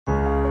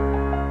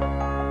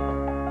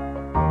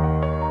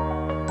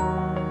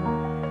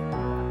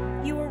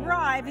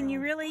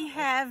really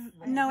have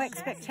no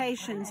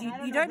expectations.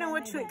 You don't know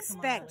what to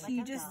expect.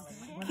 You just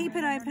keep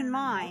an open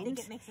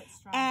mind,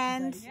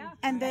 and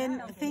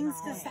then things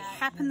just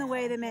happen the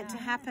way they're meant to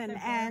happen.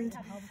 And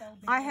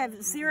I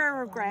have zero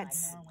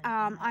regrets.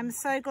 I'm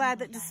so glad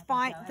that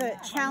despite the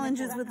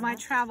challenges with my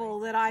travel,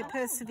 that I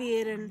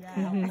persevered and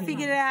I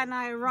figured it out, and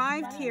I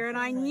arrived here, and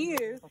I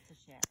knew,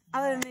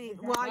 other than the,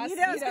 well, I knew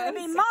there was going to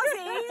be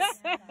mozzies.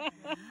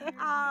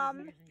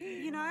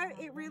 You know,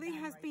 it really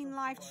has been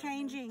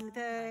life-changing.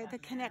 The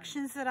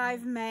connections that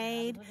I've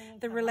made,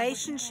 the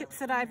relationships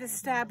that I've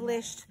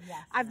established.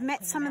 I've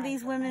met some of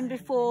these women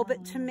before, but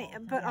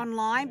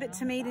online, but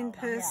to meet in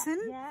person,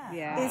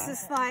 it's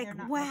just like,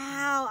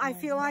 wow, I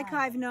feel like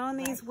I've known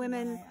these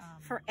women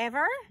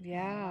forever.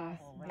 Yeah.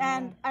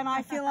 And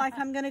I feel like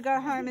I'm going to go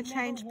home a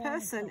changed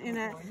person in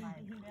a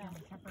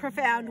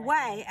profound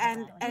way,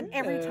 and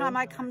every time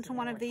I come to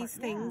one of these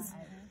things,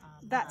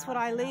 that's what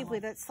I leave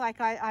with. It's like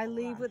I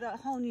leave with a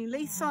whole new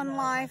lease on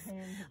life.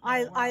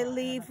 I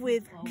leave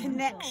with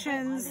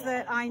connections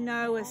that I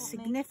know are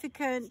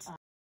significant.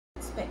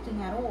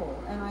 Expecting at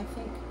all, and I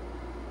think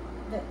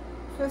that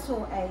first of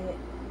all, it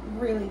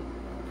really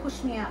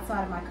pushed me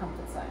outside of my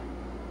comfort zone,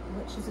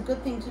 which is a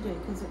good thing to do,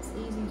 because it's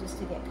easy just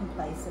to get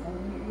complacent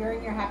and you're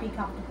in your happy,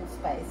 comfortable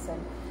space,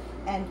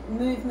 and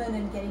movement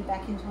and getting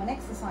back into an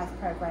exercise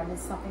program is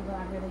something that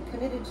I'm really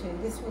committed to.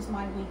 This was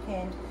my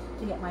weekend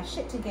to get my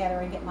shit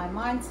together and get my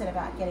mindset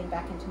about getting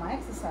back into my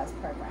exercise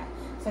program.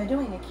 So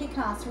doing a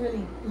kick-ass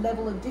really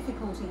level of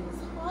difficulty was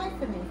high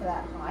for me for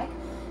that hike.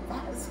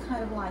 That was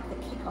kind of like the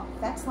kickoff.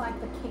 That's like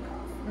the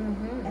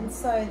kickoff. And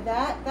so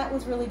that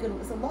was really good. It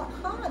was a lot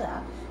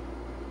harder,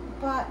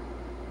 but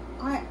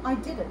I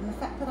did it. And the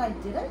fact that I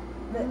did it,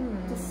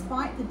 that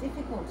despite the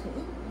difficulty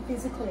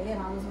physically,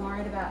 and I was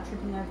worried about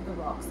tripping over the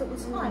rocks, that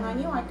was fine. I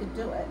knew I could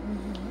do it.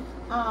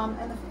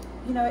 And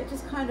you know, it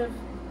just kind of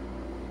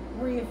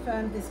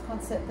reaffirmed this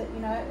concept that, you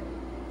know,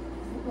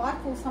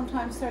 life will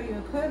sometimes throw you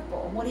a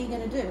curveball. What are you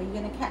going to do? Are you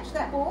going to catch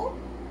that ball?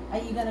 Are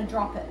you going to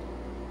drop it?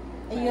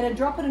 Are you going to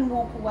drop it and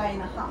walk away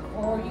in a huff?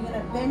 Or are you going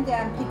to bend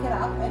down, pick it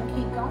up and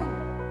keep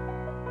going?